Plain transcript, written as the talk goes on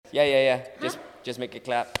Yeah. Just make it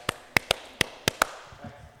clap.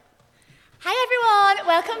 Hi everyone,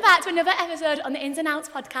 welcome back to another episode on the Ins and Outs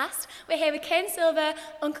podcast. We're here with Kane Silver,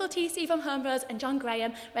 Uncle TC from Homebros, and John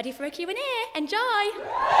Graham, ready for a Q&A. Enjoy!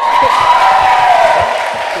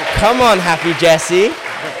 Come on, Happy Jessie.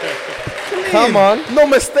 Come on. No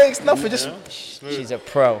mistakes, nothing, just... She's a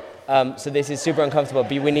pro. So this is super uncomfortable,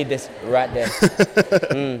 but we need this right there.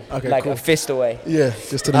 Okay, like cool. a fist away. Yeah,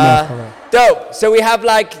 just to the mouth. All right. Dope. So we have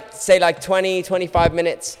 20, 25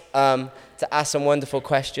 minutes to ask some wonderful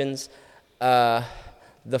questions.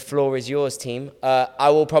 The floor is yours, team. I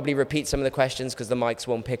will probably repeat some of the questions because the mics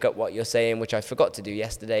won't pick up what you're saying, which I forgot to do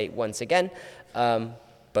yesterday once again.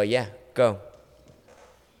 But yeah, go.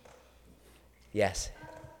 Yes.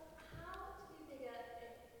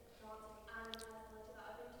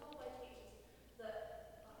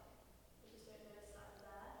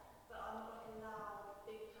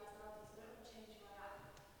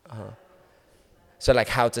 So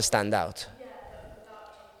how to stand out.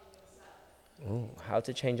 Ooh, how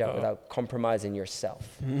to change out without compromising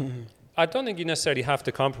yourself. I don't think you necessarily have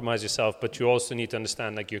to compromise yourself, but you also need to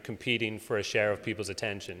understand you're competing for a share of people's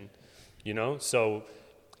attention, So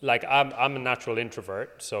I'm a natural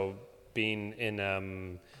introvert, so being in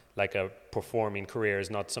a performing career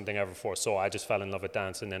is not something I ever foresaw. I just fell in love with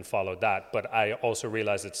dance and then followed that. But I also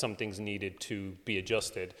realized that some things needed to be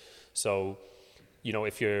adjusted. So,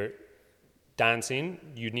 if you're dancing,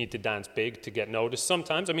 you need to dance big to get noticed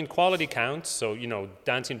sometimes. I mean, quality counts, so,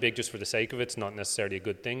 dancing big just for the sake of it's not necessarily a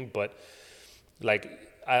good thing, but,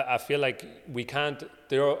 I feel like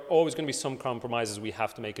there are always going to be some compromises we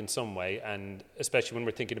have to make in some way, and especially when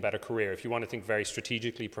we're thinking about a career. If you want to think very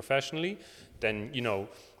strategically, professionally, then,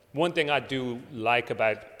 one thing I do like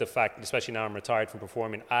about the fact, especially now I'm retired from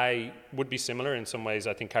performing, I would be similar in some ways,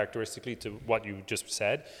 I think, characteristically to what you just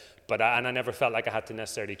said. But I never felt like I had to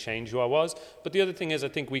necessarily change who I was. But the other thing is, I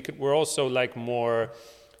think we're also more,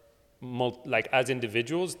 as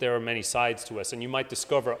individuals, there are many sides to us, and you might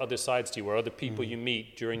discover other sides to you, or other people you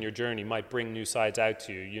meet during your journey might bring new sides out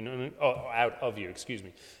to you, out of you, excuse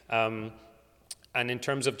me. And in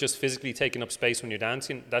terms of just physically taking up space when you're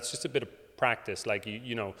dancing, that's just a bit of practice,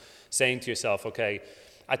 saying to yourself, okay,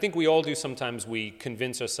 I think we all do sometimes, we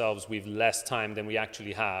convince ourselves we've less time than we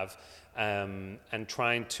actually have. And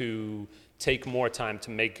trying to take more time to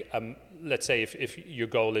make, let's say if your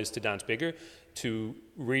goal is to dance bigger, to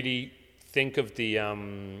really think of the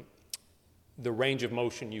range of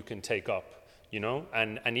motion you can take up,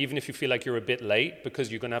 and even if you feel like you're a bit late,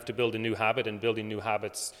 because you're going to have to build a new habit, and building new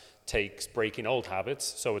habits takes breaking old habits,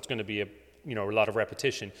 so it's going to be a lot of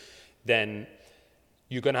repetition, then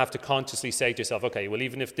you're going to have to consciously say to yourself, okay, well,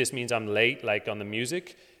 even if this means I'm late, on the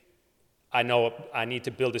music, I know I need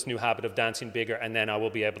to build this new habit of dancing bigger, and then I will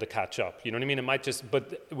be able to catch up. You know what I mean? It might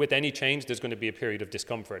but with any change, there's going to be a period of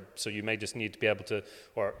discomfort. So you may just need to be able to,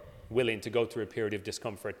 or willing to go through a period of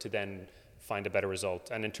discomfort to then find a better result.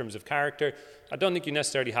 And in terms of character, I don't think you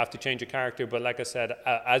necessarily have to change your character, but like I said,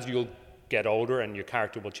 as you'll get older and your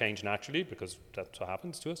character will change naturally, because that's what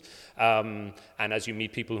happens to us. And as you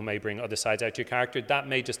meet people who may bring other sides out to your character, that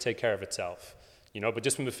may just take care of itself. But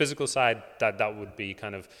just from the physical side, that would be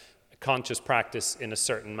kind of conscious practice in a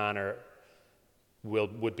certain manner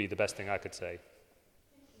would be the best thing I could say.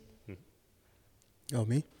 Oh,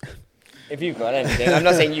 me? If you've got anything. I'm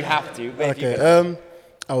not saying you have to, but okay, if you can.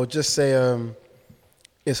 I would just say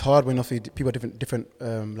it's hard when people have different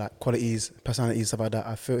qualities, personalities, stuff like that.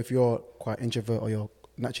 I feel if you're quite introvert or you're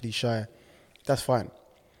naturally shy, that's fine.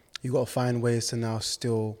 You've got to find ways to now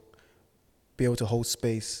still be able to hold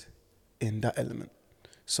space in that element.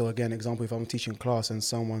 So again, example, if I'm teaching class and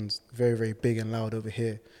someone's very, very big and loud over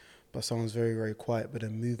here, but someone's very, very quiet, but the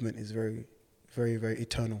movement is very, very, very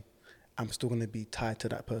eternal, I'm still going to be tied to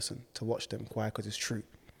that person to watch them quiet because it's true.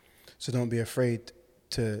 So don't be afraid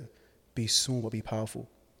to be small but be powerful.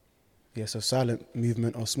 Yeah, so silent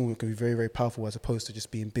movement or small movement can be very, very powerful as opposed to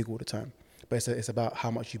just being big all the time. But it's about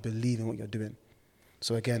how much you believe in what you're doing.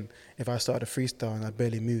 So again, if I started a freestyle and I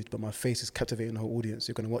barely moved, but my face is captivating the whole audience,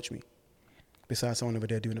 you're going to watch me. Besides someone over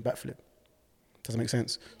there doing a backflip. Does that make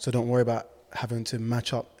sense? So don't worry about having to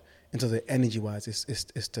match up into the energy-wise.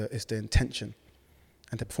 It's the intention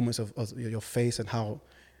and the performance of your face and how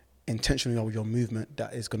intentional you are with your movement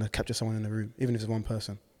that is going to capture someone in the room, even if it's one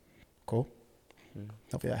person. Cool?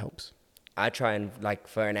 Hopefully that helps. I try and,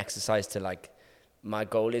 for an exercise to, my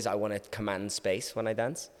goal is I want to command space when I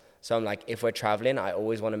dance. So I'm if we're traveling, I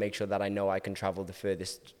always want to make sure that I know I can travel the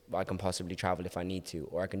furthest I can possibly travel if I need to,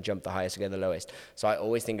 or I can jump the highest or get the lowest. So I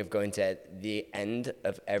always think of going to the end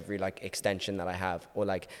of every extension that I have. Or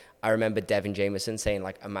I remember Devin Jameson saying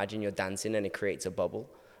imagine you're dancing and it creates a bubble,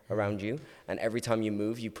 around you, and every time you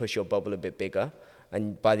move, you push your bubble a bit bigger.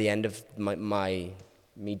 And by the end of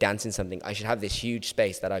me dancing something, I should have this huge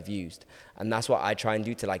space that I've used. And that's what I try and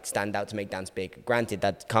do to like stand out, to make dance big. Granted,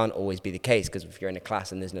 that can't always be the case, because if you're in a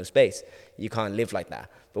class and there's no space, you can't live like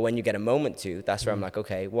that. But when you get a moment to, that's where I'm like,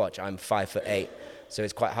 okay, watch, I'm 5'8". So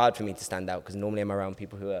it's quite hard for me to stand out, because normally I'm around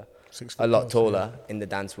people who are a lot taller in the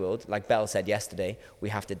dance world. Like Belle said yesterday, we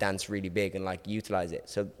have to dance really big and like utilize it.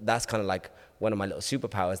 So that's kind of like one of my little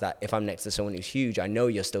superpowers, that if I'm next to someone who's huge, I know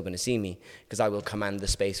you're still going to see me, because I will command the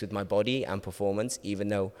space with my body and performance, even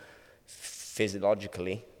though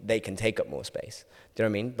physiologically they can take up more space. Do you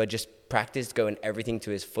know what I mean? But just practice going everything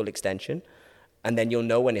to its full extension, and then you'll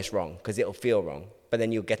know when it's wrong, because it'll feel wrong. But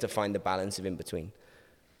then you'll get to find the balance of in between,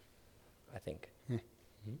 I think.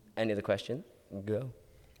 Any other question? Go.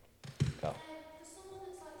 For someone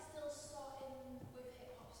that's like still starting with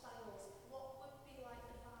hip hop styles, what would be like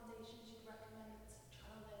the foundations you'd recommend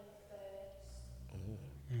trying to learn first, or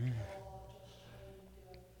just try and do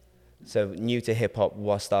everything? So new to hip hop,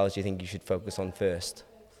 what styles do you think you should focus on first?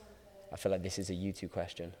 I feel like this is a U2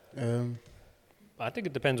 question. I think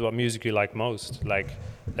it depends what music you like most. Like,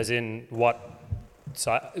 as in what.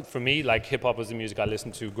 So for me, like, hip hop was the music I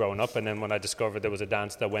listened to growing up, and then when I discovered there was a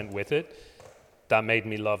dance that went with it, that made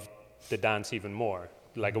me love the dance even more.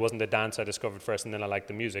 Like, it wasn't the dance I discovered first and then I liked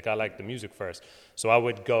the music. I liked the music first. So I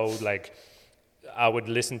would go, like, I would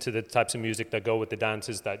listen to the types of music that go with the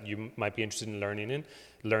dances that you might be interested in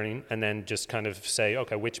learning, and then just kind of say,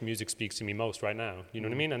 okay, which music speaks to me most right now? You know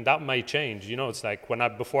what I mean? And that might change. You know, it's like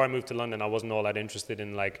before I moved to London, I wasn't all that interested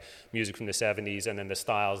in like music from the 70s and then the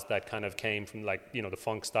styles that kind of came from, like, you know, the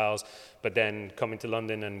funk styles. But then coming to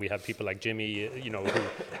London, and we have people like Jimmy, you know, who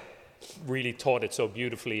really taught it so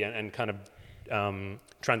beautifully and kind of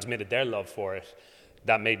transmitted their love for it.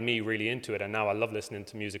 That made me really into it, and now I love listening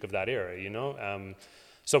to music of that era, you know?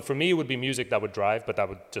 So for me, it would be music that would drive, but that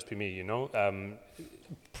would just be me, you know?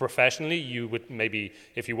 Professionally, you would maybe,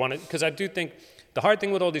 if you wanted, because I do think the hard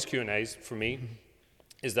thing with all these Q&As for me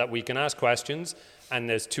is that we can ask questions, and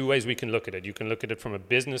there's two ways we can look at it. You can look at it from a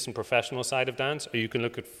business and professional side of dance, or you can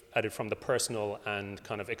look at it from the personal and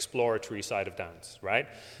kind of exploratory side of dance, right?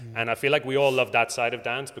 And I feel like we all love that side of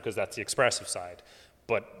dance because that's the expressive side.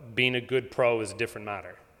 But being a good pro is a different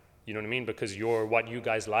matter. You know what I mean? Because what you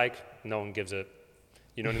guys like, no one gives a,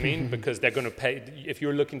 you know what I mean? Because they're going to pay, if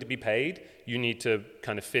you're looking to be paid, you need to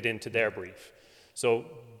kind of fit into their brief. So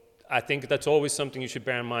I think that's always something you should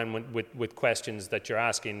bear in mind with questions that you're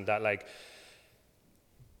asking, that like,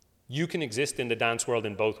 you can exist in the dance world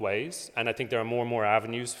in both ways. And I think there are more and more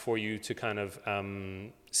avenues for you to kind of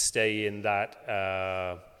stay in that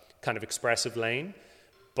kind of expressive lane.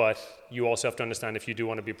 But you also have to understand, if you do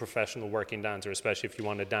want to be a professional working dancer, especially if you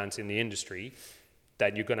want to dance in the industry,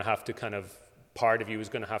 that you're going to have to kind of, part of you is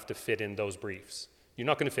going to have to fit in those briefs. You're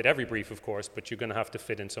not going to fit every brief, of course, but you're going to have to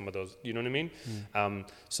fit in some of those, you know what I mean?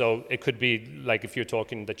 So it could be, like, if you're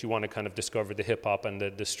talking that you want to kind of discover the hip-hop and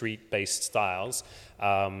the street-based styles,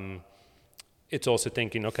 it's also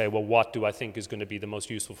thinking, okay, well, what do I think is going to be the most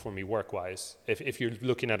useful for me work-wise? If you're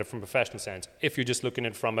looking at it from a professional sense. If you're just looking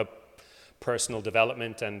at it from a personal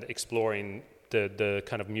development and exploring the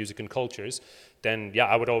kind of music and cultures, then yeah,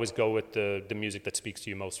 I would always go with the music that speaks to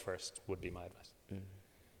you most first, would be my advice.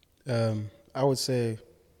 I would say,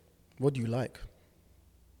 what do you like?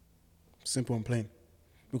 Simple and plain.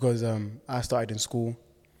 Because I started in school,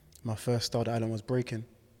 my first style that I learned was breaking,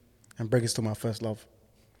 and breaking is still my first love.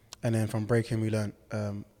 And then from breaking, we learned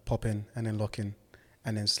popping, and then locking,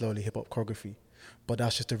 and then slowly hip-hop choreography. But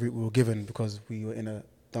that's just the route we were given, because we were in a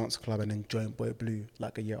dance club and then joined Boy Blue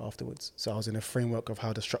like a year afterwards. So I was in a framework of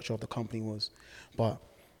how the structure of the company was. But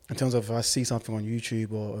in terms of if I see something on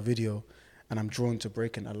YouTube or a video and I'm drawn to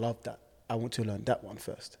breaking, I love that. I want to learn that one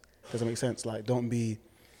first. Does that make sense? Like, don't be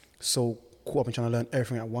so caught up in trying to learn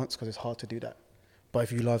everything at once, because it's hard to do that. But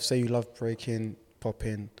if you love, say you love breaking,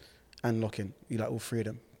 popping, and locking, you like all three of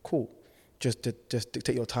them, cool. Just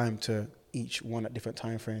dictate your time to each one at different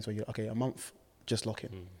time frames, where you're, okay, a month, just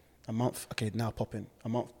locking. A month, okay, now popping. A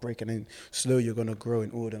month breaking, and slowly you're gonna grow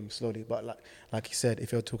in all of them slowly. But like you said,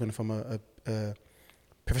 if you're talking from a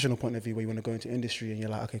professional point of view, where you want to go into industry and you're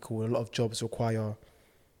like, okay, cool, a lot of jobs require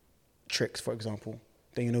tricks, for example,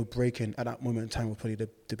 then you know breaking at that moment in time will probably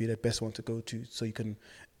be the best one to go to, so you can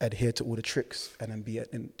adhere to all the tricks and then be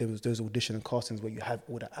in those audition and castings where you have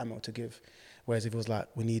all that ammo to give. Whereas if it was like,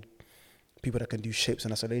 we need people that can do shapes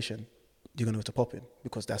and isolation, you're going to go to popping,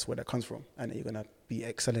 because that's where that comes from. And you're going to be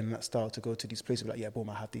excelling in that style to go to these places like, yeah, boom,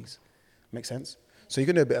 I have these. Make sense? So you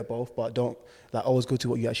can do a bit of both, but don't like always go to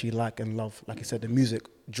what you actually like and love. Like I said, the music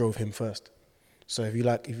drove him first. So if you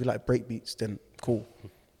like break beats, then cool.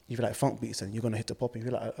 if you like funk beats, and you're gonna hit the popping. If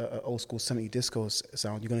you like a old school 70 disco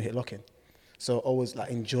sound, you're gonna hit locking. So always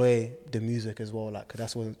like enjoy the music as well, like 'cause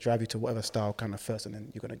that's what will drive you to whatever style kind of first, and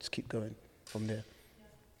then you're gonna just keep going from there.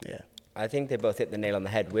 Yeah. I think they both hit the nail on the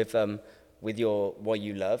head with your what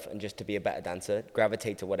you love, and just to be a better dancer,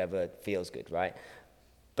 gravitate to whatever feels good, right?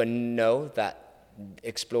 But know that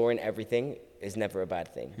exploring everything is never a bad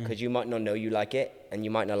thing, because you might not know you like it, and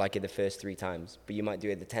you might not like it the first 3 times, but you might do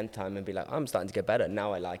it the 10th time and be like, I'm starting to get better,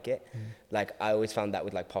 now I like it. Like, I always found that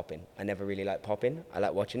with like popping. I never really liked popping. I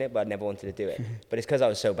like watching it, but I never wanted to do it. But it's because I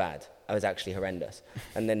was so bad. I was actually horrendous.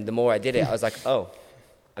 And then the more I did it, I was like, oh,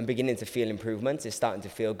 I'm beginning to feel improvements. It's starting to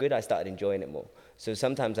feel good. I started enjoying it more. So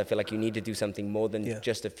sometimes I feel like you need to do something more than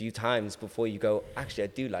just a few times before you go, actually, I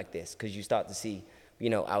do like this, because you start to see, you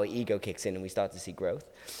know, our ego kicks in and we start to see growth.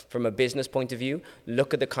 From a business point of view,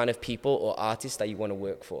 look at the kind of people or artists that you want to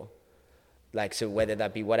work for. Like, so whether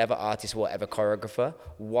that be whatever artist, whatever choreographer,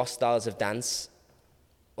 what styles of dance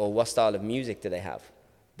or what style of music do they have?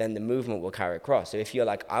 Then the movement will carry across. So if you're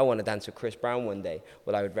like, I want to dance with Chris Brown one day,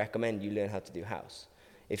 well, I would recommend you learn how to do house.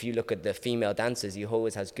 If you look at the female dancers, he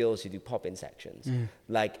always has girls who do pop-in sections.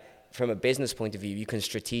 Like, from a business point of view, you can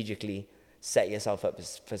strategically set yourself up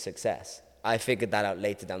for success. I figured that out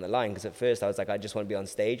later down the line, because at first I was like, I just want to be on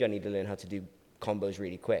stage. I need to learn how to do combos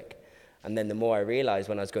really quick. And then the more I realized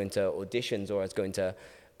when I was going to auditions or I was going to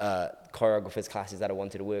choreographers classes that I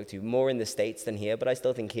wanted to work to, more in the States than here, but I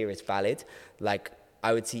still think here it's valid. Like,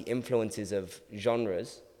 I would see influences of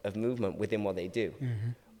genres of movement within what they do.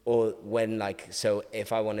 Or when, like, so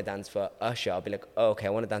if I want to dance for Usher, I'll be like, oh, okay, I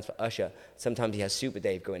want to dance for Usher. Sometimes he has Super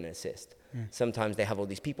Dave go in and assist. Sometimes they have all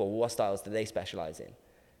these people. What styles do they specialize in?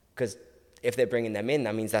 Because if they're bringing them in,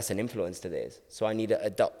 that means that's an influence to theirs. So I need to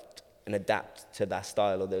adopt and adapt to that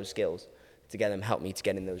style or those skills to get them, help me to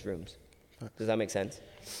get in those rooms. Does that make sense?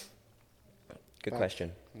 Good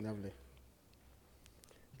question. Lovely.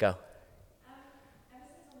 Go. Ever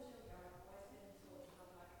since I was younger, I've always been taught to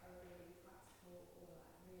have like a really practical or like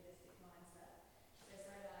realistic mindset. So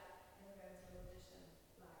say like when you're going to an audition,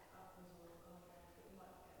 like I've been told, oh yeah, but you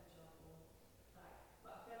might not get the job, or like, but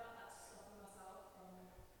I feel like that's stopping myself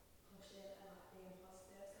from pushing and like being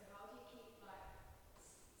positive. So how do you keep like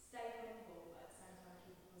stay humble but at the same time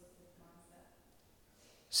keep a positive mindset?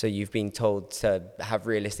 So you've been told to have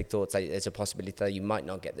realistic thoughts that there's a possibility that you might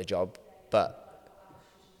not get the job, but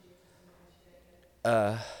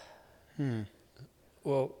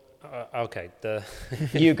Well, okay.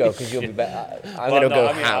 you go, because you'll be better. I'm Well, going to no, go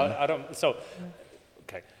I mean, ham. I don't. So,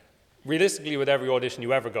 okay. Realistically, with every audition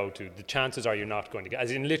you ever go to, the chances are you're not going to get.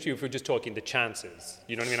 As in, literally, if we're just talking the chances,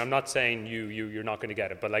 you know what I mean. I'm not saying you're not going to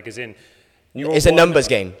get it, but like, as in, It's a numbers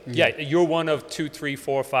game. Yeah, you're one of 2, 3,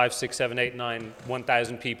 4, 5, 6, 7, 8, 9,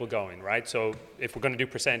 1,000 people going, right? So if we're going to do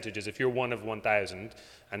percentages, if you're one of 1,000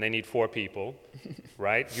 and they need 4 people,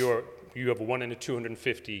 right? You have a 1 in a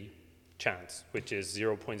 250 chance, which is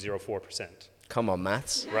 0.04%. Come on,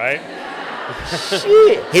 maths. Right?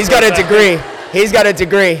 He's got a degree. He's got a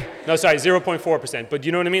degree. No, sorry, 0.4%. But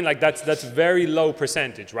you know what I mean? Like that's very low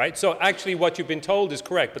percentage, right? So actually what you've been told is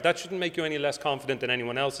correct, but that shouldn't make you any less confident than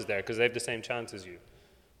anyone else is there, because they have the same chance as you.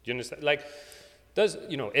 Do you understand? Like,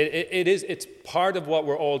 it's part of what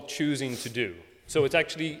we're all choosing to do. So it's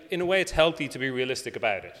actually, in a way, it's healthy to be realistic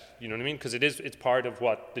about it. You know what I mean? Because it's part of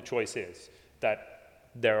what the choice is. That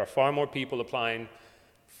there are far more people applying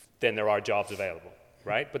than there are jobs available,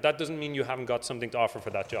 right? But that doesn't mean you haven't got something to offer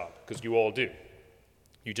for that job, because you all do.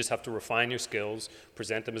 You just have to refine your skills,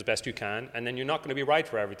 present them as best you can, and then you're not going to be right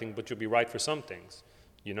for everything, but you'll be right for some things,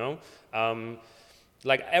 you know?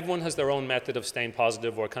 Like, everyone has their own method of staying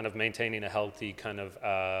positive or kind of maintaining a healthy kind of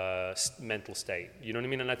mental state, you know what I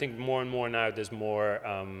mean? And I think more and more now there's more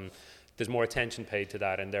attention paid to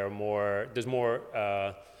that, and there's more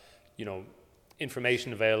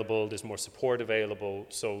information available, there's more support available,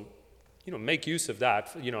 so, you know, make use of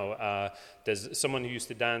that. You know, there's someone who used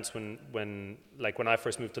to dance when I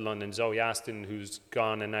first moved to London, Zoe Aston, who's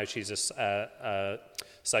gone, and now she's a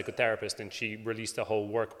psychotherapist, and she released a whole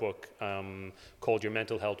workbook called Your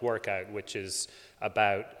Mental Health Workout, which is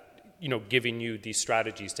about, you know, giving you these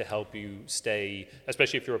strategies to help you stay,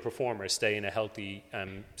 especially if you're a performer, stay in a healthy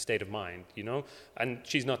state of mind, you know? And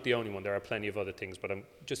she's not the only one. There are plenty of other things, but I'm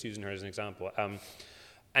just using her as an example.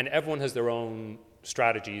 And everyone has their own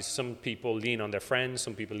strategies. Some people lean on their friends,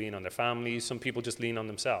 some people lean on their families, some people just lean on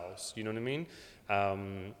themselves, you know what I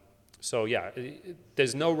mean? So yeah,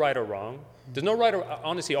 there's no right or wrong. There's no right or,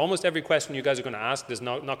 honestly, almost every question you guys are going to ask, there's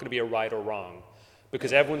not going to be a right or wrong.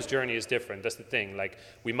 Because everyone's journey is different. That's the thing. Like,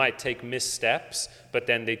 we might take missteps, but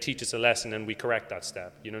then they teach us a lesson and we correct that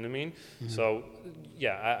step. You know what I mean? So,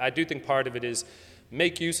 yeah, I do think part of it is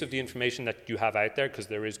make use of the information that you have out there, because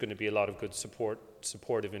there is going to be a lot of good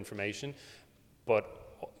supportive information, but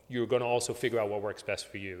you're going to also figure out what works best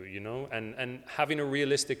for you, you know? And having a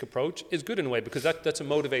realistic approach is good in a way, because that's a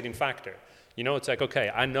motivating factor. You know, it's like,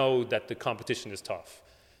 okay, I know that the competition is tough.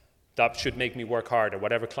 That should make me work harder,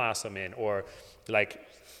 whatever class I'm in. Or like,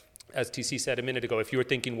 as TC said a minute ago, if you were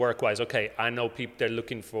thinking work-wise, okay, I know people, they're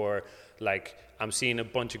looking for, like, I'm seeing a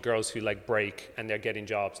bunch of girls who like break and they're getting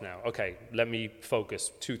jobs now. Okay, let me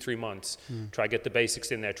focus 2-3 months, try get the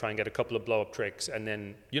basics in there, try and get a couple of blow-up tricks, and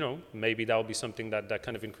then, you know, maybe that'll be something that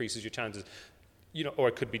kind of increases your chances. You know, or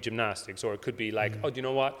it could be gymnastics, or it could be like, oh, do you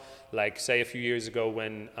know what? Like, say a few years ago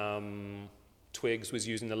when Twigs was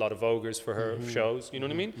using a lot of Vogers for her shows, you know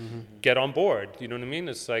what I mean? Get on board, you know what I mean?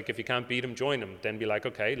 It's like, if you can't beat them, join them. Then be like,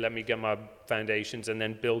 okay, let me get my foundations and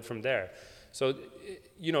then build from there. So,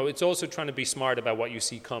 you know, it's also trying to be smart about what you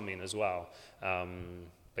see coming as well.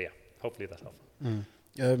 But yeah, hopefully that's helpful.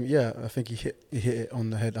 Yeah, I think you hit it on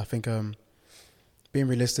the head. I think being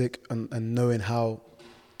realistic and knowing how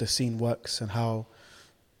the scene works and how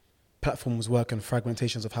platforms work and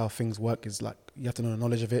fragmentations of how things work is like, you have to know the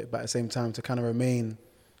knowledge of it, but at the same time to kind of remain,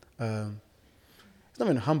 it's not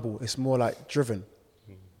even humble, it's more like driven.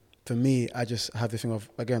 For me, I just have this thing of,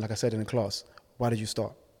 again, like I said in the class, why did you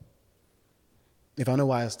start? If I know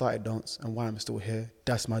why I started dance and why I'm still here,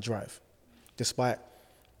 that's my drive. Despite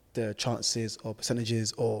the chances or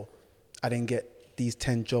percentages, or I didn't get these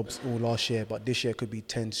 10 jobs all last year, but this year could be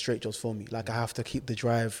 10 straight jobs for me. Like, I have to keep the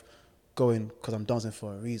drive going because I'm dancing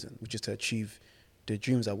for a reason, which is to achieve the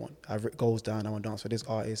dreams I want. I've written goals down. I want to dance for this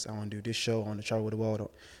artist. I want to do this show. I want to travel the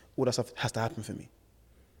world. All that stuff has to happen for me.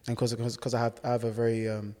 And because I have a very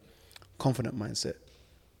confident mindset,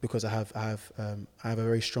 because I have a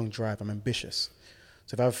very strong drive. I'm ambitious.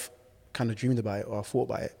 So if I've kind of dreamed about it or I thought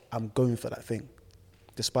about it, I'm going for that thing.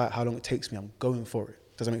 Despite how long it takes me, I'm going for it.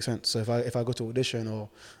 Does that make sense? So if I go to audition or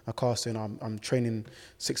a casting, I'm training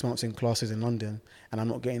 6 months in classes in London and I'm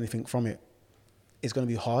not getting anything from it, it's going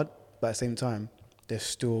to be hard. But at the same time, there's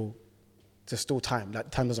still time.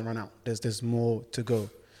 Like, time doesn't run out. There's more to go.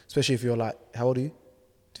 Especially if you're like, how old are you?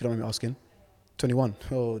 If you don't mind me asking. 21.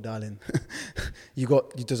 Oh, darling.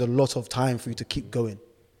 There's a lot of time for you to keep going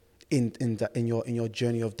in your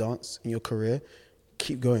journey of dance, in your career.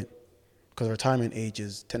 Keep going, because retirement age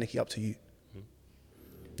is technically up to you.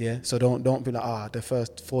 Yeah, so don't be like, the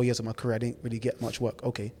first 4 years of my career I didn't really get much work.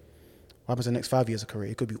 Okay, what happens in the next 5 years of career?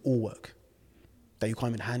 It could be all work that you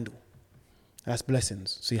can't even handle. And that's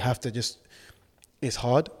blessings. So you have to it's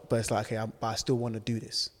hard, but it's like, okay, but I still want to do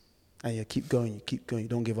this. And you keep going, you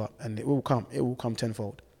don't give up, and it will come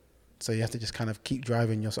tenfold. So you have to just kind of keep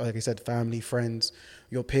driving yourself. Like I said, family, friends,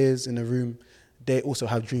 your peers in the room, they also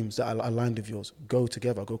have dreams that are aligned with yours. Go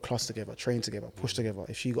together, go class together, train together, push together.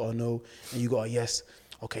 If she got a no and you got a yes,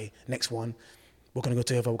 okay, next one, we're going to go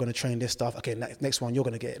together, we're going to train this stuff. Okay, next one, you're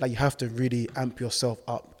going to get it. Like, you have to really amp yourself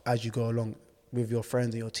up as you go along with your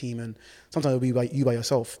friends and your team. And sometimes it'll be you by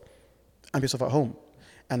yourself. Amp yourself at home.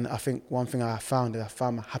 And I think one thing I found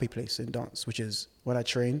my happy place in dance, which is when I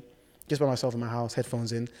train, just by myself in my house,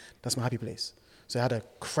 headphones in, that's my happy place. So I had a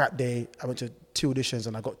crap day. I went to 2 auditions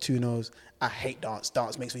and I got 2 no's. I hate dance.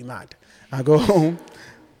 Dance makes me mad. I go home,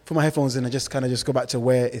 put my headphones in, and just go back to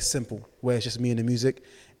where it's simple, where it's just me and the music,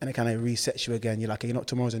 and it kind of resets you again. You're like, you know,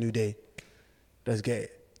 tomorrow's a new day. Let's get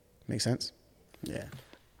it. Make sense? Yeah.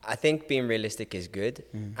 I think being realistic is good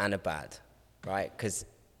and a bad, right? Because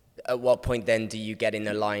at what point then do you get in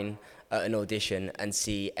a line at an audition and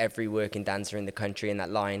see every working dancer in the country in that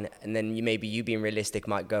line, and then you being realistic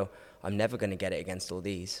might go, I'm never going to get it against all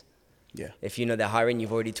these. Yeah. If you know they're hiring,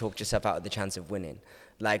 you've already talked yourself out of the chance of winning.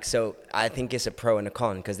 Like, so I think it's a pro and a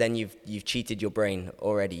con, because then you've cheated your brain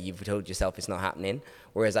already. You've told yourself it's not happening.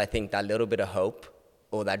 Whereas I think that little bit of hope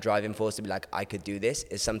or that driving force to be like, I could do this,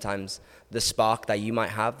 is sometimes the spark that you might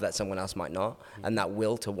have that someone else might not, and that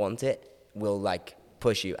will to want it will like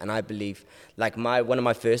push you. And I believe, like, one of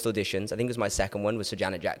my first auditions, I think it was my second one, was for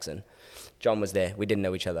Janet Jackson. John was there. We didn't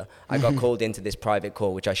know each other. I got called into this private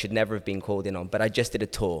call, which I should never have been called in on, but I just did a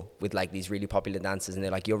tour with like these really popular dancers, and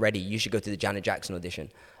they're like, you're ready, you should go to the Janet Jackson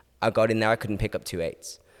audition. I got in there, I couldn't pick up 2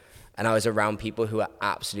 8s. And I was around people who are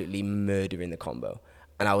absolutely murdering the combo.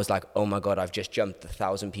 And I was like, oh my God, I've just jumped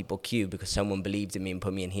 1,000 people queue because someone believed in me and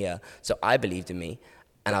put me in here. So I believed in me,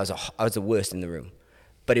 and I was the worst in the room.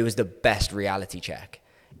 But it was the best reality check.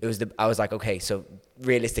 I was like, okay, so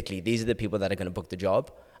realistically, these are the people that are going to book the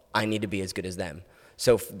job. I need to be as good as them.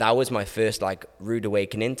 So that was my first like rude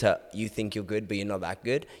awakening to, you think you're good, but you're not that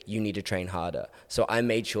good. You need to train harder. So I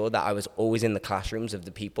made sure that I was always in the classrooms of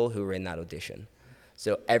the people who were in that audition.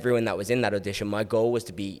 So everyone that was in that audition, my goal was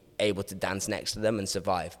to be able to dance next to them and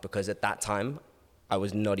survive, because at that time, I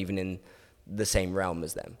was not even in the same realm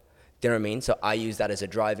as them. Do you know what I mean? So I used that as a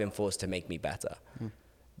driving force to make me better. Do you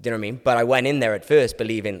know what I mean? But I went in there at first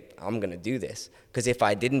believing, I'm going to do this. Because if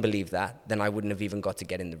I didn't believe that, then I wouldn't have even got to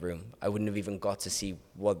get in the room. I wouldn't have even got to see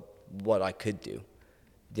what I could do.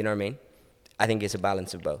 Do you know what I mean? I think it's a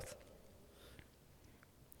balance of both.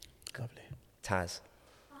 Lovely. Taz.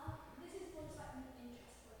 This is one like an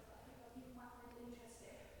interest point, but I think that people might find it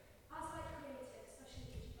interesting. As like creative, especially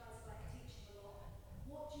because you guys like teaching a lot,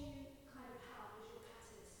 what do you kind of have as your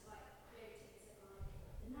catalyst to like creating? Is it like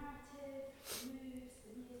the narrative, the moves,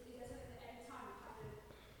 the music? Is there something that every time you kind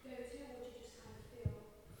of go to, or do you just kind of feel,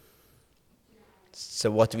 you know, So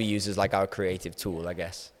what do we use as like our creative tool, I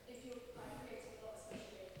guess, if you're like creating a lot,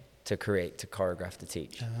 especially? to create, to choreograph, to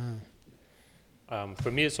teach?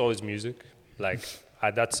 For me, it's always music. Like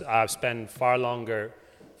I spend far longer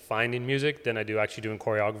finding music than I do actually doing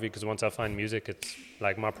choreography, because once I find music, it's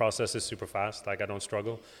like my process is super fast. Like I don't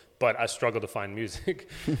struggle, but I struggle to find music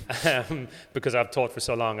because I've taught for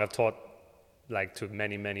so long. I've taught like to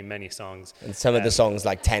many songs. And some of the songs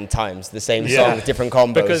like 10 times, the same song, different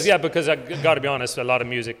combos. Because I got to be honest, a lot of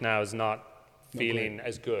music now is not feeling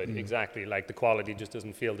as good. Exactly. Like the quality just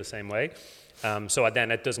doesn't feel the same way. So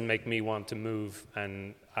then it doesn't make me want to move.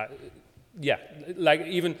 And like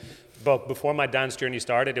even but before my dance journey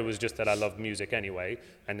started, it was just that I loved music anyway.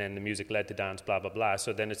 And then the music led to dance, blah, blah, blah.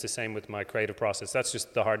 So then it's the same with my creative process. That's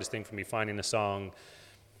just the hardest thing for me, finding a song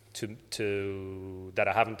to that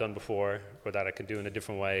I haven't done before, or that I can do in a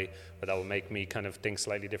different way, or that will make me kind of think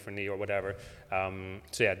slightly differently or whatever.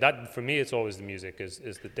 So yeah, that for me, it's always the music is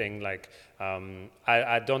the thing. Like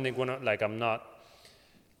I don't think I'm not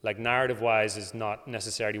like narrative wise is not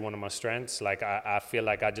necessarily one of my strengths. Like I feel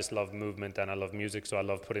like I just love movement and I love music, so I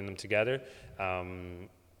love putting them together.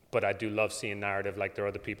 But I do love seeing narrative. Like there are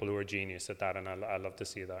other people who are genius at that, and I love to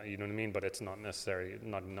see that. You know what I mean? But it's not necessarily,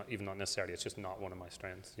 not necessarily. It's just not one of my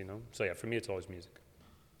strengths. You know. So yeah, for me, it's always music.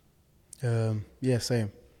 Yeah,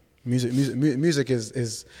 same. Music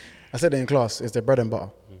is. I said it in class. Is the bread and butter.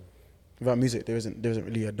 Without music, there isn't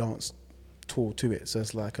really a dance tool to it. So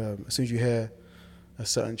it's like as soon as you hear a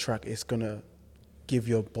certain track, it's gonna give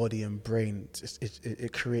your body and brain.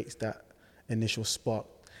 It creates that initial spark.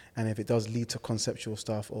 And if it does lead to conceptual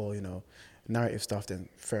stuff or, narrative stuff, then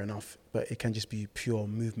fair enough. But it can just be pure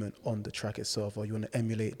movement on the track itself, or you want to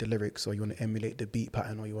emulate the lyrics, or you want to emulate the beat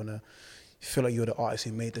pattern, or you want to feel like you're the artist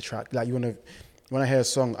who made the track. Like when I hear a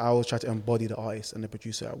song, I always try to embody the artist and the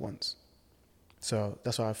producer at once. So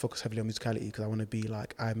that's why I focus heavily on musicality, because I want to be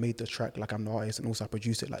like, I made the track like I'm the artist, and also I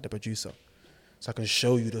produce it like the producer. So I can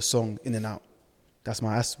show you the song in and out. That's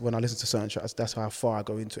when I listen to certain tracks, that's how far I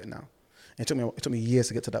go into it now. And it took me years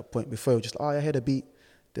to get to that point. Before it was just, I hear the beat,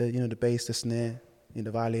 the bass, the snare, the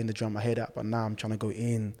violin, the drum, I hear that. But now I'm trying to go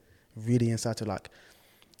in, really inside to like,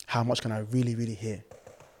 how much can I really, really hear?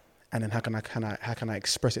 And then how can I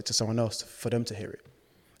express it to someone else for them to hear it?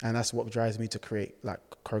 And that's what drives me to create like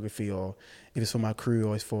choreography, or if it's for my crew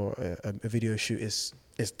or it's for a video shoot, it's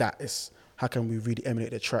how can we really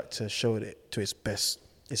emulate the track to show it to its best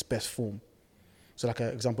form? So like an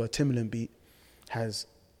example, a Timbaland beat has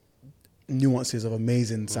nuances of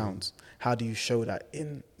amazing sounds. How do you show that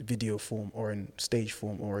in video form or in stage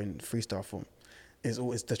form or in freestyle form? It's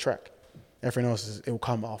always the track. Everything else it will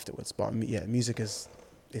come afterwards. But yeah, music is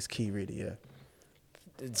key, really.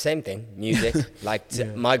 Yeah. Same thing, music.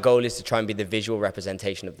 My goal is to try and be the visual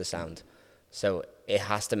representation of the sound. So it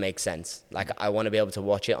has to make sense. Like I want to be able to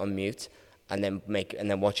watch it on mute and then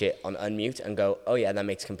watch it on unmute and go, oh yeah, that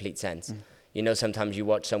makes complete sense. Sometimes you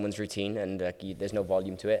watch someone's routine and there's no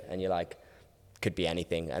volume to it, and you're like, could be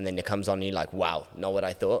anything. And then it comes on and you're like, wow, not what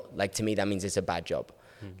I thought. Like to me, that means it's a bad job.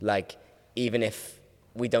 Like even if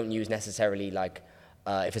we don't use necessarily like,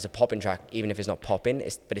 if it's a popping track, even if it's not popping,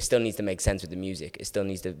 but it still needs to make sense with the music. It still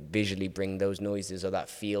needs to visually bring those noises or that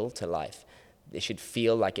feel to life. It should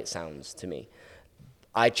feel like it sounds to me.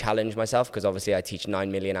 I challenge myself because obviously I teach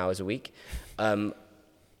 9 million hours a week.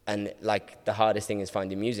 And like the hardest thing is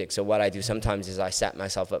finding music. So what I do sometimes is I set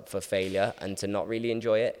myself up for failure and to not really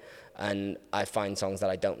enjoy it. And I find songs that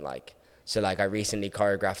I don't like. So like I recently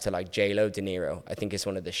choreographed to like J-Lo, De Niro. I think it's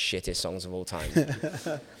one of the shittest songs of all time.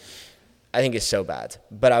 I think it's so bad.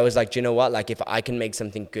 But I was like, do you know what? Like if I can make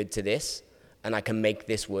something good to this and I can make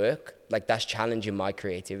this work, like that's challenging my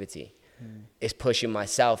creativity. It's pushing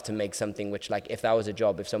myself to make something which, like, if that was a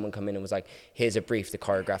job, if someone come in and was like, here's a brief to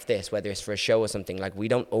choreograph this, whether it's for a show or something, like, we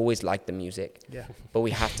don't always like the music, but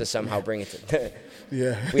we have to somehow bring it to,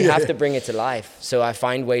 we have to bring it to life. So I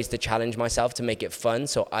find ways to challenge myself to make it fun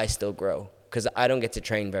so I still grow. because I don't get to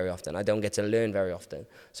train very often. I don't get to learn very often.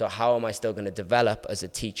 So how am I still going to develop as a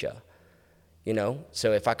teacher? You know,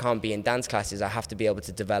 so if I can't be in dance classes, I have to be able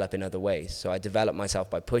to develop in other ways. So I develop myself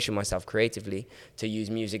by pushing myself creatively to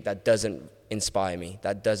use music that doesn't inspire me,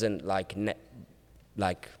 that doesn't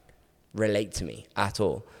like relate to me at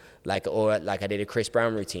all. Or I did a Chris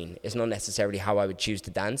Brown routine. It's not necessarily how I would choose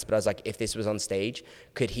to dance, but I was like, if this was on stage,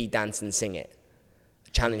 could he dance and sing it?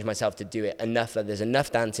 Challenge myself to do it enough that there's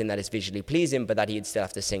enough dancing that is visually pleasing, but that he'd still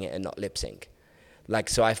have to sing it and not lip sync.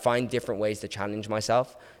 So I find different ways to challenge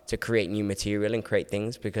myself to create new material and create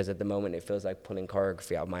things, because at the moment it feels like pulling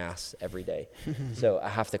choreography out of my ass every day. So I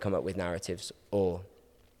have to come up with narratives or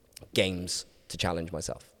games to challenge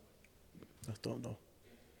myself. I don't know.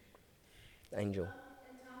 Angel.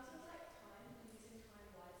 In terms of like time and using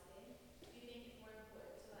time wisely, do you think it's more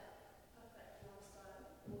important to like perfect your style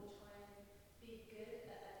or try and be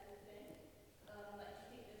good at everything? Do you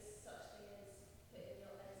think there's such thing as putting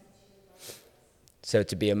your eggs into your baskets? So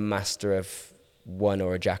to be a master of one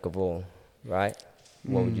or a jack of all, right?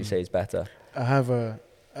 What would you say is better? I have a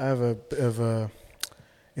bit of a,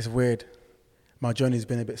 it's weird. My journey's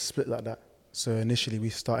been a bit split like that. So initially we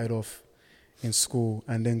started off in school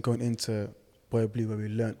and then going into Boy Blue, where we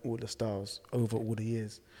learnt all the styles over all the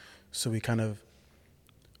years. So we kind of,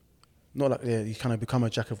 you kind of become a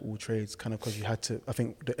jack of all trades, kind of, because you had to, I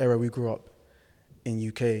think the era we grew up in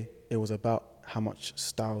UK, it was about how much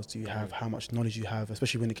styles do you have, how much knowledge you have,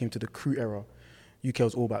 especially when it came to the crew era. UK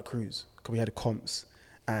was all about crews, because we had comps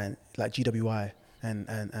and like GWI and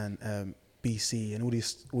BC and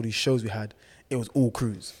all these shows we had. It was all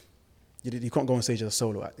crews. You can't go on stage as a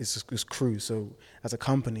solo act. It's crew. So as a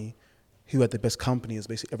company, who had the best company is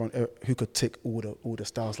basically everyone who could tick all the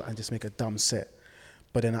styles and just make a dumb set.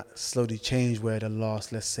 But then that slowly changed, where the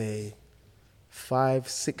last, let's say,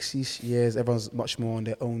 5-6 years, everyone's much more on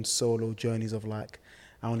their own solo journeys of like,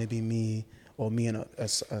 I want to be me, or me and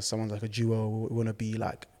as someone like a duo. We want to be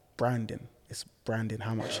like branding. It's branding.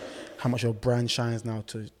 How much your brand shines now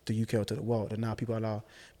to the UK or to the world, and now people are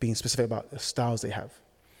being specific about the styles they have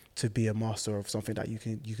to be a master of something that you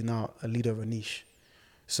can now a leader of a niche.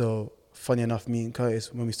 So funny enough, me and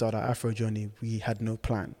Curtis, when we started our Afro journey, we had no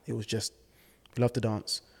plan. It was just, we love to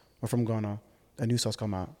dance. We're from Ghana. A new style's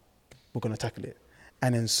come out. We're gonna tackle it.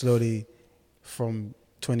 And then slowly, from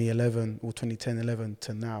 2011 or 2010, 11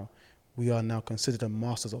 to now, we are now considered the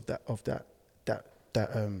masters of that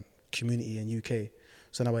community in UK.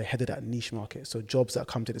 So now we're headed that niche market. So jobs that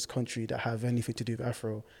come to this country that have anything to do with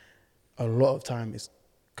Afro, a lot of time is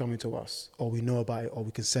coming to us, or we know about it, or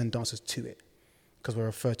we can send dancers to it, because we're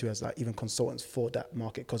referred to as like even consultants for that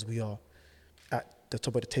market, because we are at the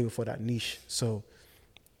top of the table for that niche. So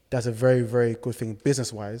that's a very, very good thing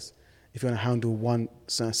business-wise. If you want to handle one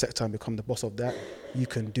certain sector and become the boss of that, you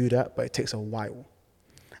can do that, but it takes a while.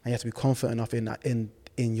 And you have to be confident enough in that in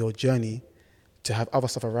your journey to have other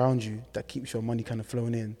stuff around you that keeps your money kind of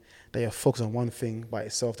flowing in, that you're focused on one thing by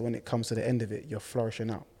itself, that when it comes to the end of it, you're flourishing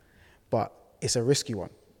out. But it's a risky one,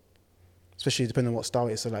 especially depending on what style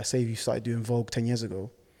it is. So like, say you started doing Vogue 10 years ago,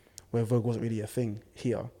 where Vogue wasn't really a thing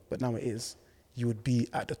here, but now it is, you would be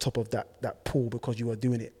at the top of that pool because you were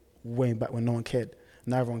doing it way back when no one cared.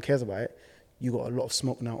 Now everyone cares about it. You got a lot of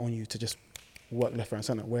smoke now on you to just work left, right, and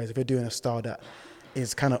center. Whereas if you're doing a style that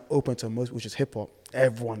is kind of open to most, which is hip hop,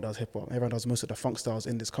 everyone does hip hop. Everyone does most of the funk styles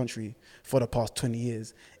in this country for the past 20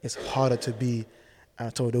 years. It's harder to be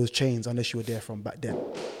toward those chains unless you were there from back then.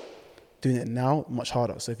 Doing it now, much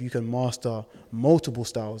harder. So if you can master multiple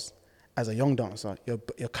styles as a young dancer,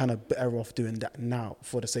 you're kind of better off doing that now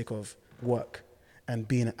for the sake of work and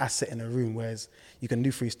being an asset in a room. Whereas you can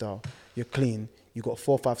do freestyle, you're clean, you got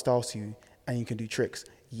 4 or 5 styles to you, and you can do tricks.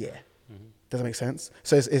 Yeah. Mm-hmm. Does that make sense?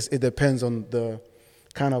 So it depends on the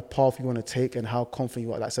kind of path you want to take and how confident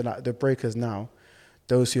you are. Like, so like the breakers now,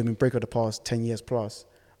 those who have been breaker the past 10 years plus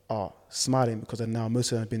are smiling because now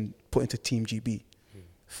most of them have been put into Team GB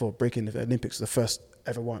for breaking the Olympics, the first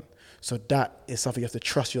ever one. So that is something you have to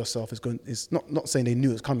trust yourself. It's not saying they knew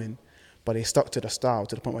it was coming, but they stuck to the style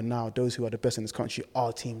to the point where now those who are the best in this country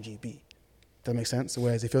are Team GB. Does that make sense?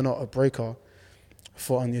 Whereas if you're not a breaker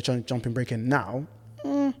and you're trying to jump in breaking now,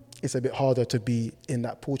 it's a bit harder to be in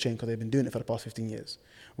that pool chain because they've been doing it for the past 15 years.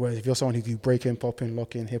 Whereas if you're someone who can break in, pop in,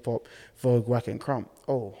 lock in, hip hop, Vogue, whack and crump,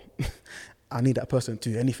 I need that person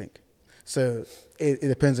to do anything. So it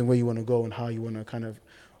depends on where you want to go and how you want to kind of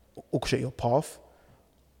orchestrate your path.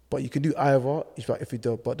 But you can do either if you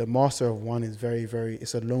do. But the master of one is very, very.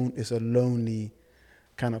 It's a lonely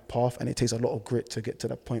kind of path, and it takes a lot of grit to get to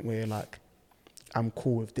the point where you're like, I'm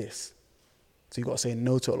cool with this. So you got to say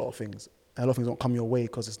no to a lot of things. And a lot of things don't come your way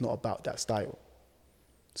because it's not about that style.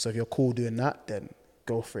 So if you're cool doing that, then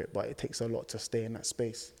go for it. But it takes a lot to stay in that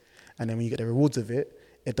space. And then when you get the rewards of it,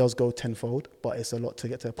 it does go tenfold, but it's a lot to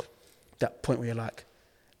get to that point where you're like,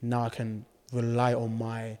 now I can rely on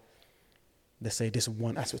my, let's say, this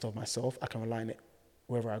one aspect of myself. I can rely on it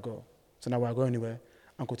wherever I go. So now where I go anywhere,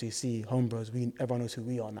 Uncle TC, homebros, everyone knows who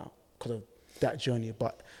we are now because of that journey.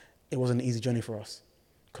 But it wasn't an easy journey for us.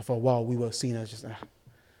 Because for a while we were seen as just,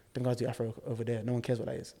 them guys do Afro over there. No one cares what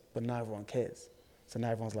that is. But now everyone cares. So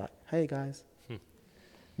now everyone's like, hey guys.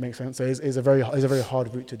 Makes sense. So it's a very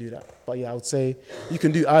hard route to do that. But yeah, I would say you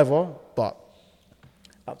can do either, but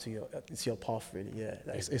up to it's your path really. Yeah,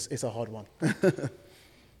 it's a hard one.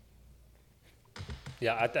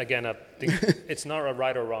 Yeah, I think it's not a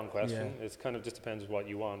right or wrong question. Yeah. It kind of just depends what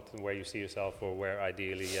you want and where you see yourself or where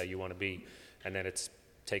ideally you want to be. And then it's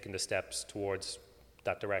taking the steps towards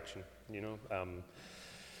that direction, you know.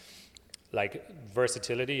 Like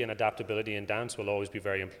versatility and adaptability in dance will always be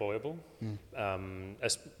very employable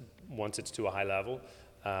once it's to a high level.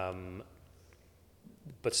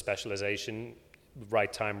 But specialization,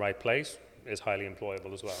 right time, right place is highly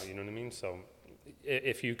employable as well, you know what I mean? So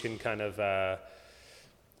if you can kind of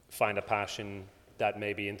find a passion that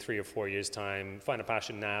maybe in 3 or 4 years' time, find a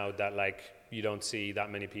passion now that like you don't see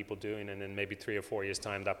that many people doing, and then maybe 3 or 4 years'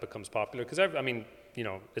 time that becomes popular. Because I mean, you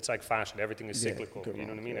know, it's like fashion, everything is cyclical, you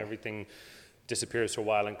know what I mean? Yeah. Everything disappears for a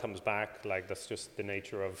while and comes back. Like that's just the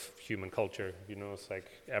nature of human culture, you know. It's like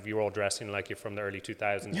you're all dressing like you're from the early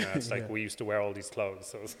 2000s now. It's like we used to wear all these clothes,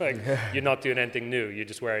 so it's like you're not doing anything new, you're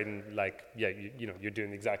just wearing like you know, you're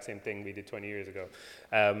doing the exact same thing we did 20 years ago.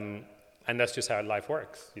 And that's just how life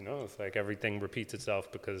works, you know. It's like everything repeats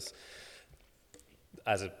itself because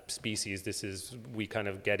as a species we kind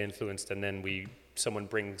of get influenced, and then someone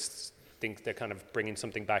think they're kind of bringing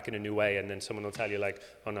something back in a new way, and then someone will tell you like,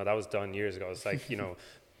 oh no, that was done years ago. It's like, you know,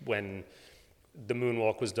 when the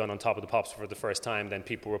moonwalk was done on Top of the Pops for the first time, then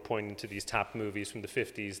people were pointing to these tap movies from the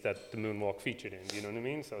 50s that the moonwalk featured in, you know what I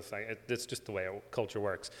mean? So it's like, it's just the way culture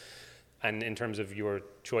works. And in terms of your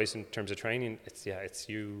choice in terms of training, it's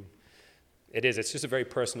just a very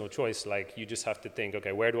personal choice. Like you just have to think,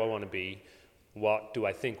 okay, where do I want to be? What do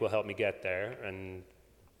I think will help me get there? And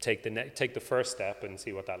take the first step and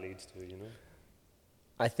see what that leads to, you know?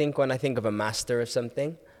 I think when I think of a master of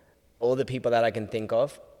something, all the people that I can think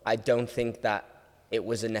of, I don't think that it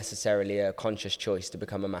was necessarily a conscious choice to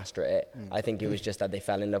become a master at it. I think it was just that they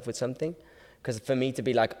fell in love with something. Because for me to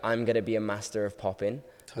be like, I'm going to be a master of popping,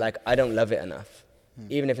 like I don't love it enough.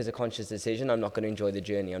 Even if it's a conscious decision, I'm not going to enjoy the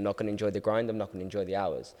journey. I'm not going to enjoy the grind. I'm not going to enjoy the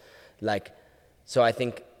hours. Like, so I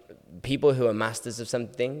think people who are masters of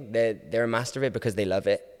something, they're a master of it because they love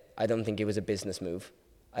it. I don't think it was a business move.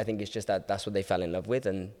 I think it's just that that's what they fell in love with,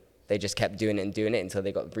 and they just kept doing it until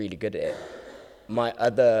they got really good at it. My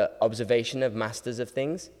other observation of masters of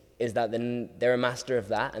things is that they're a master of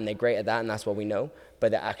that, and they're great at that, and that's what we know,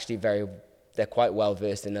 but they're actually they're quite well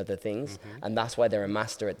versed in other things, and that's why they're a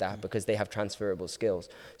master at that, because they have transferable skills.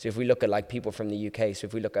 So if we look at like people from the UK, so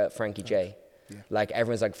if we look at Frankie J, like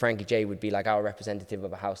everyone's like Frankie J would be like our representative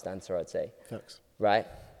of a house dancer, I'd say. Facts. Right?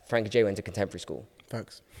 Frankie J went to contemporary school.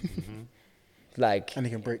 Facts. Like, and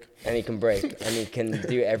he can break. And he can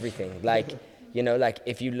do everything. Like, you know, like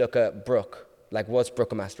if you look at Brooke, like what's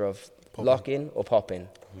Brooke a master of? Lock-in or pop-in?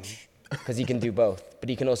 Because he can do both, but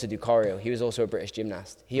he can also do choreo. He was also a British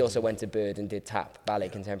gymnast. He also went to Bird and did tap, ballet,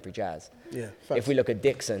 contemporary jazz. Yeah. If we look at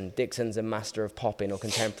Dixon's a master of pop-in or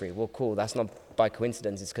contemporary. Well, cool, that's not by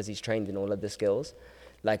coincidence. It's because he's trained in all of the skills.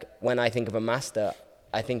 Like when I think of a master,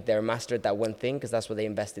 I think they're a master at that one thing because that's what they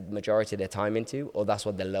invested the majority of their time into, or that's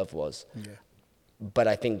what their love was. Yeah. But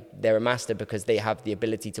I think they're a master because they have the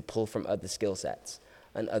ability to pull from other skill sets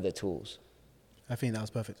and other tools. I think that was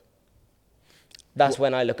perfect. That's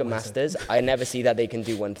when I look at masters, I never see that they can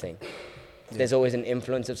do one thing. Yeah. There's always an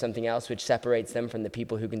influence of something else which separates them from the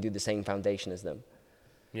people who can do the same foundation as them.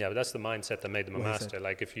 Yeah, but that's the mindset that made them a master.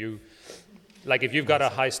 Like if you've got a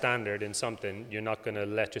high standard in something, you're not going to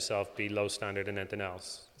let yourself be low standard in anything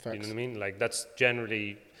else. Facts. You know what I mean? Like that's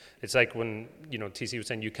generally, it's like when, you know, TC was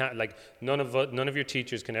saying you can't, like none of your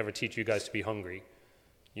teachers can ever teach you guys to be hungry.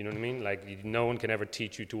 You know what I mean? Like no one can ever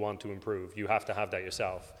teach you to want to improve. You have to have that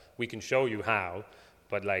yourself. We can show you how,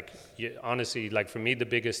 but like honestly, like for me, the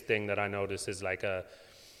biggest thing that I notice is like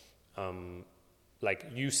like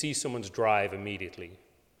you see someone's drive immediately,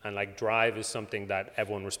 and like drive is something that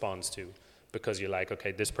everyone responds to because you're like,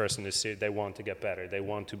 okay, this person they want to get better, they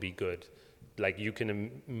want to be good. Like you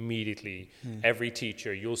can immediately, every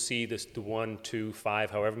teacher, you'll see the 1, 2,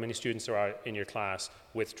 5, however many students there are in your class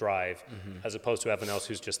with drive, as opposed to everyone else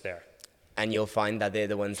who's just there. And you'll find that they're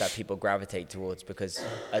the ones that people gravitate towards because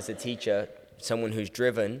as a teacher, someone who's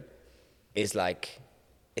driven is like,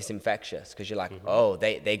 it's infectious because you're like, oh,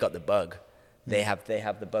 they got the bug. They have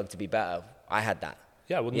the bug to be better. I had that.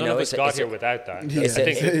 Yeah, well, You none know, of us it's a- got it's here a- without that. Yeah, I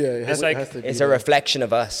think it it's like, has to be It's a reflection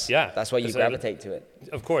of us. Yeah. That's why you It's gravitate to it.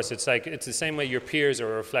 of course, it's like, it's the same way your peers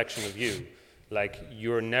are a reflection of you. Like,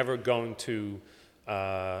 you're never going to,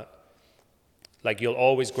 like, you'll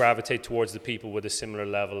always gravitate towards the people with a similar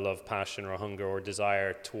level of passion or hunger or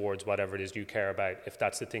desire towards whatever it is you care about, if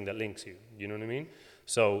that's the thing that links you. You know what I mean?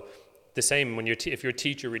 So the same when if your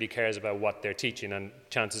teacher really cares about what they're teaching, and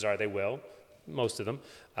chances are they will, most of them,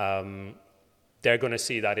 they're going to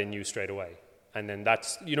see that in you straight away. And then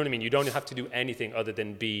that's, you know what I mean? You don't have to do anything other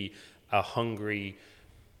than be a hungry,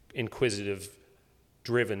 inquisitive,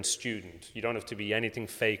 driven student. You don't have to be anything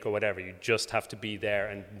fake or whatever. You just have to be there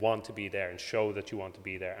and want to be there and show that you want to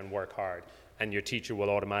be there and work hard. And your teacher will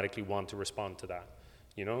automatically want to respond to that,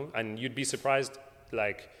 you know? And you'd be surprised,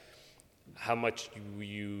 like, how much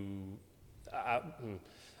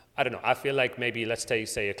I don't know. I feel like maybe, let's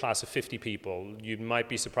say a class of 50 people, you might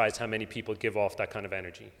be surprised how many people give off that kind of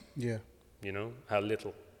energy. Yeah. You know, how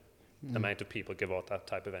little amount of people give off that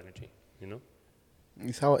type of energy, you know?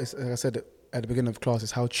 It's how, it's, like I said at the beginning of class,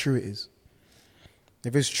 it's how true it is.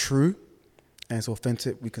 If it's true and it's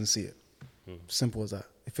authentic, we can see it. Simple as that.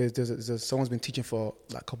 If there's someone's been teaching for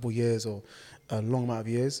like a couple of years or a long amount of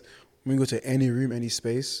years, when you go to any room, any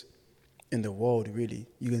space in the world, really,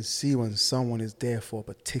 you can see when someone is there for a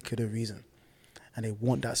particular reason and they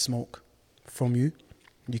want that smoke from you,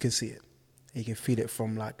 you can see it. You can feel it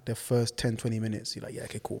from like the first 10, 20 minutes. You're like, yeah,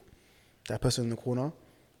 okay, cool. That person in the corner,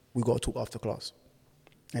 we got to talk after class.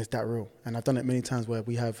 And it's that real. And I've done it many times where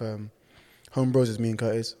we have homebros is me and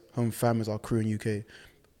Curtis, home fam is our crew in UK.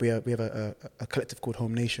 We have a collective called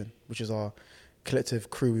Home Nation, which is our collective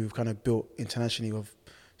crew we've kind of built internationally of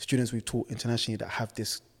students we've taught internationally that have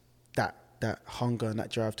this that hunger and that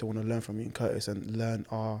drive to want to learn from me and Curtis and learn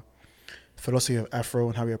our philosophy of Afro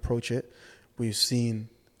and how we approach it. We've seen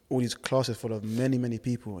all these classes full of many, many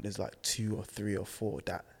people, and there's like 2 or 3 or 4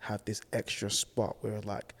 that have this extra spot where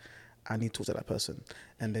like, I need to talk to that person,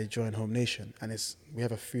 and they join Home Nation. And we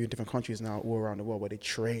have a few different countries now all around the world where they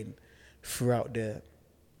train throughout their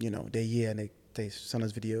year, and they send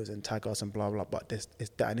us videos and tag us and blah, blah, but it's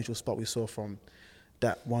that initial spot we saw from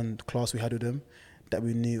that one class we had with them that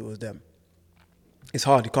we knew it was them. It's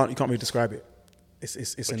hard, you can't really describe it. It's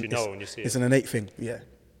when you see it's it. an innate thing, yeah.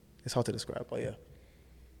 It's hard to describe, but yeah.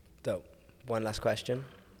 Dope. One last question.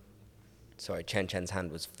 Sorry, Chen's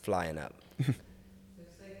hand was flying up. So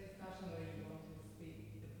it's like discussion where you want to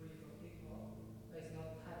speak the brief of hip-hop, but it's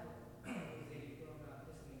not the type of music you've grown up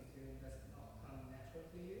listening to and that's not come natural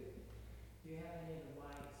to you. Do you have any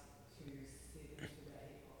advice to sit into that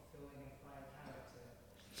hip-hop feeling and find character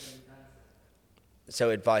when you dance it?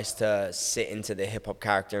 So advice to sit into the hip hop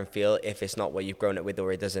character and feel if it's not what you've grown up with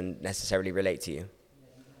or it doesn't necessarily relate to you.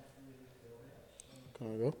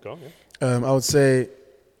 Can I go? Go, yeah. I would say,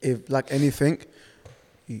 if like anything,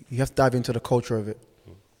 you have to dive into the culture of it.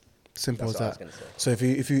 Simple That's as what I was that.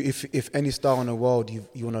 gonna say. So if any style in the world you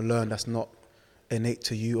want to learn that's not innate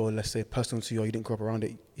to you, or let's say personal to you, or you didn't grow up around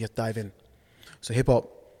it, you have to dive in. So hip hop,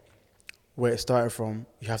 where it started from,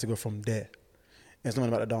 you have to go from there. It's not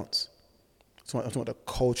about the dance. It's not the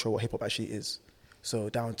culture, what hip hop actually is. So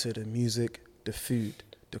down to the music, the food,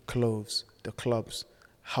 the clothes, the clubs,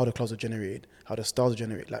 how the clubs are generated, how the styles are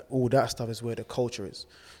generated, like all that stuff is where the culture is.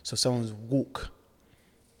 So someone's walk,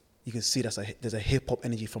 you can see there's a hip hop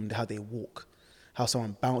energy from how they walk, how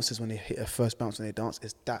someone bounces when they hit a first bounce when they dance.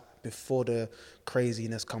 It's that before the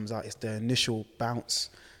craziness comes out. It's the initial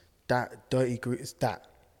bounce, that dirty grit. It's that,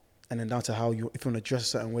 and then down to how if you want to dress a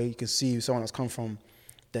certain way, you can see someone that's come from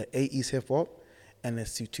the 80s hip hop and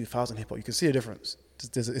let's see 2000 hip hop. You can see the difference.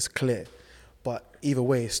 It's clear. But either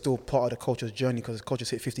way, it's still part of the culture's journey because the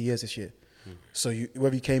culture's hit 50 years this year. So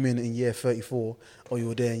whether you came in year 34 or you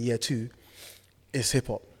were there in year 2, it's hip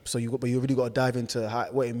hop. So you really got to dive into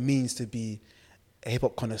what it means to be a hip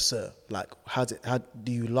hop connoisseur. Like, how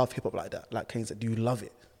do you love hip hop like that? Like Kane said, do you love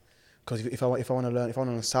it? Because if I want to learn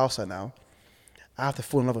salsa now, I have to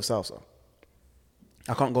fall in love with salsa.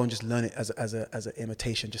 I can't go and just learn it as an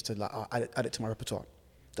imitation just to like add it to my repertoire.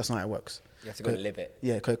 That's not how it works. You have to go and live it.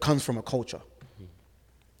 Yeah, because it comes from a culture.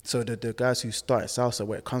 So the guys who started salsa,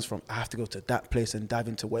 where it comes from, I have to go to that place and dive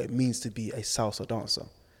into what it means to be a salsa dancer.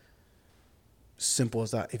 Simple as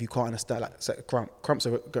that. If you can't understand, like Crump's a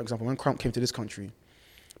good example. When Crump came to this country,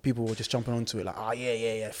 people were just jumping onto it like, oh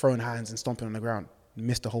yeah, throwing hands and stomping on the ground.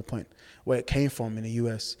 Missed the whole point. Where it came from in the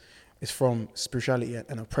US is from spirituality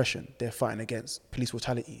and oppression. They're fighting against police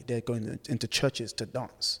brutality. They're going into churches to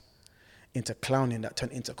dance. into clowning that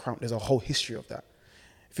turned into crump. There's a whole history of that.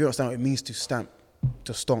 If you understand what it means to stomp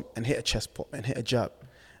and hit a chest pop and hit a jab,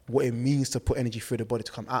 what it means to put energy through the body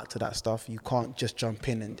to come out to that stuff, you can't just jump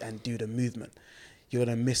in and do the movement. You're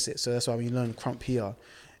gonna miss it. So that's why when you learn crump here,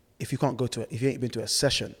 if you ain't been to a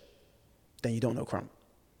session, then you don't know crump.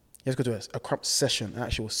 You have to go to a crump session, an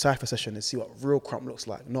actual cypher session, and see what real crump looks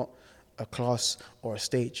like, not a class or a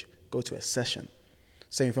stage. Go to a session.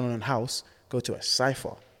 Same if you want to learn house, go to a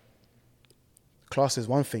cypher. Class is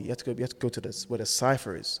one thing. You have to go to where the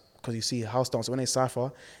cypher is, because you see house dance. When they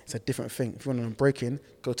cypher, it's a different thing. If you want to learn breaking,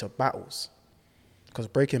 go to battles, because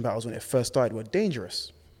breaking battles when it first started were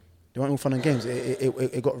dangerous. They weren't all fun and games.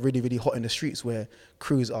 It got really, really hot in the streets where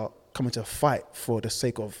crews are coming to fight for the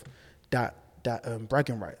sake of that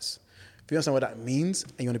bragging rights. If you understand what that means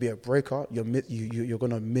and you want to be a breaker, you're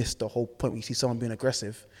going to miss the whole point when you see someone being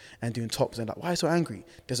aggressive and doing tops and like, why are you so angry?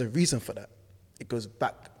 There's a reason for that. It goes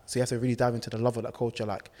back. So you have to really dive into the love of that culture,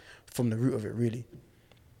 like from the root of it, really.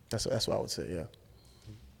 That's what I would say, yeah.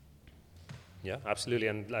 Yeah, absolutely.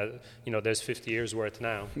 And, there's 50 years worth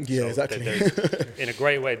now. Yeah, so exactly. In a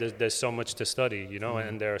great way, there's so much to study,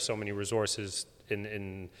 and there are so many resources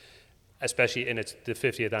in especially in the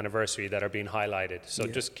 50th anniversary that are being highlighted. So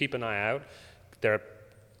just keep an eye out. There are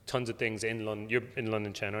tons of things in London. You're in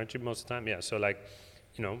London, Chen, aren't you, most of the time? Yeah, so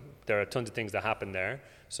there are tons of things that happen there.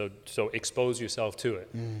 So expose yourself to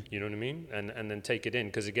it, you know what I mean? And then take it in,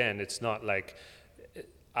 because again, it's not like,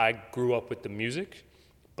 I grew up with the music,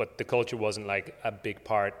 but the culture wasn't like a big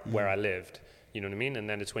part where I lived. You know what I mean? And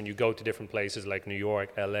then it's when you go to different places like New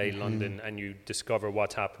York, LA, London, and you discover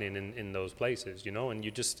what's happening in those places, and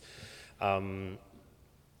you just having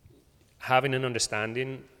an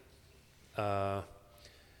understanding and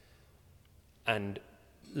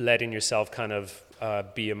letting yourself kind of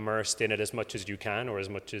be immersed in it as much as you can, or as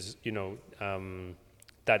much as,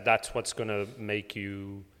 that's what's going to make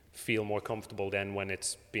you feel more comfortable then when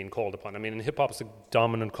it's being called upon. I mean, hip hop is the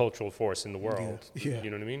dominant cultural force in the world. Yeah. You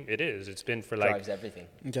know what I mean? It is. It's been for Drives everything.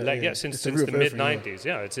 Since the mid 90s.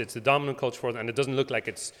 Yeah, it's the dominant cultural force, and it doesn't look like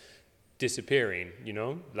it's disappearing.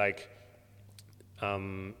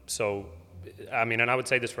 So, I mean, and I would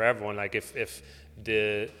say this for everyone. Like, if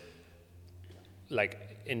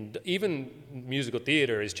even musical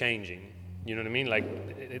theater is changing. You know what I mean? Like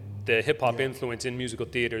the hip hop influence in musical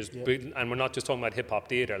theaters, and we're not just talking about hip hop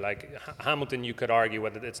theater. Like Hamilton, you could argue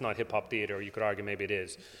whether it's not hip hop theater, or you could argue maybe it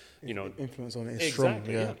is. Influence on it is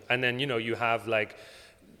exactly, strong. Yeah. And then you have like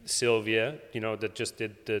Sylvia, that just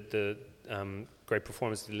did the great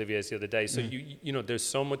performance of Olivier's the other day. So there's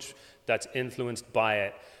so much that's influenced by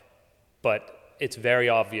it, but it's very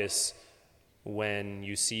obvious when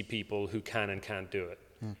you see people who can and can't do it.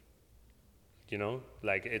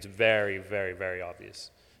 Like it's very, very, very obvious,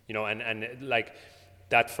 and like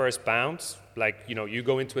that first bounce, like, you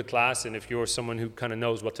go into a class, and if you're someone who kind of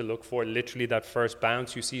knows what to look for, literally that first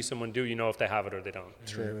bounce you see someone do, if they have it or they don't.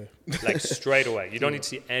 Straight away. Like straight away. You don't need to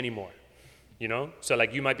see any more, So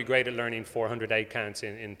like you might be great at learning 408 counts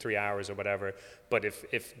in 3 hours or whatever, but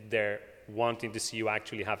if they're wanting to see you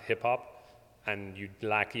actually have hip hop and you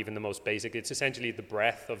lack even the most basic, it's essentially the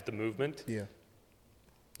breadth of the movement. Yeah.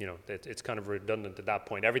 It's kind of redundant at that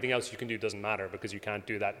point. Everything else you can do doesn't matter, because you can't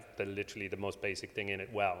do literally the most basic thing in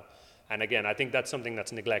it well. And again, I think that's something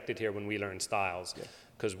that's neglected here when we learn styles,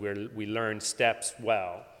 because we learn steps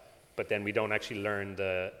well, but then we don't actually learn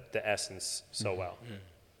the essence so well.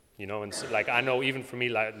 And so, like, I know even for me,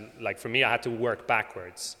 like for me, I had to work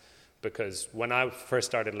backwards, because when I first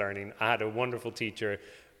started learning, I had a wonderful teacher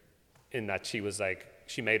in that she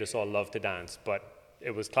made us all love to dance, but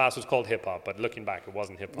class was called hip hop, but looking back, it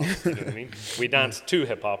wasn't hip hop. You know what I mean? We danced to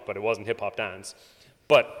hip hop, but it wasn't hip hop dance.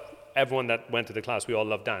 But everyone that went to the class, we all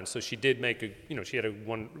loved dance. So she did she had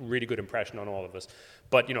one really good impression on all of us.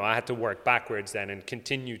 But, I had to work backwards then and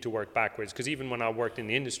continue to work backwards, because even when I worked in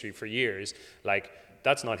the industry for years, like,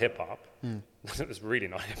 that's not hip hop. It's really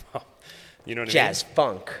not hip hop. You know what I mean? Jazz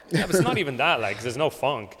funk. Yeah, but it's not even that, like, 'cause there's no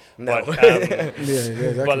funk. No. But,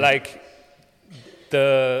 Exactly. but like,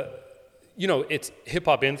 it's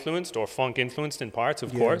hip-hop influenced or funk influenced in parts,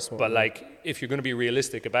 of course, but like, if you're going to be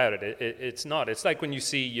realistic about it, it's not. It's like when you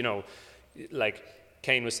see, like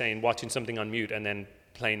Kane was saying, watching something on mute and then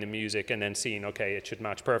playing the music and then seeing, okay, it should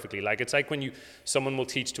match perfectly. Like, it's like when someone will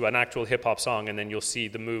teach to an actual hip-hop song, and then you'll see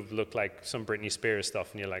the move look like some Britney Spears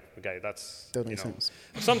stuff, and you're like, okay, that's, Doesn't make sense.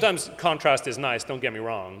 Sometimes contrast is nice, don't get me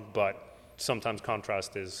wrong, but sometimes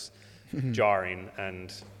contrast is jarring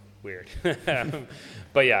and weird.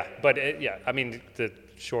 But I mean, the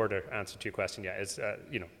shorter answer to your question, is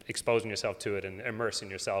exposing yourself to it and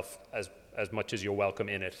immersing yourself as much as you're welcome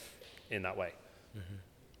in it in that way.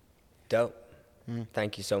 Dope.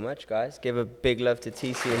 Thank you so much, guys. Give a big love to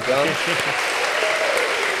TC and John.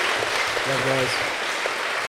 Love, guys.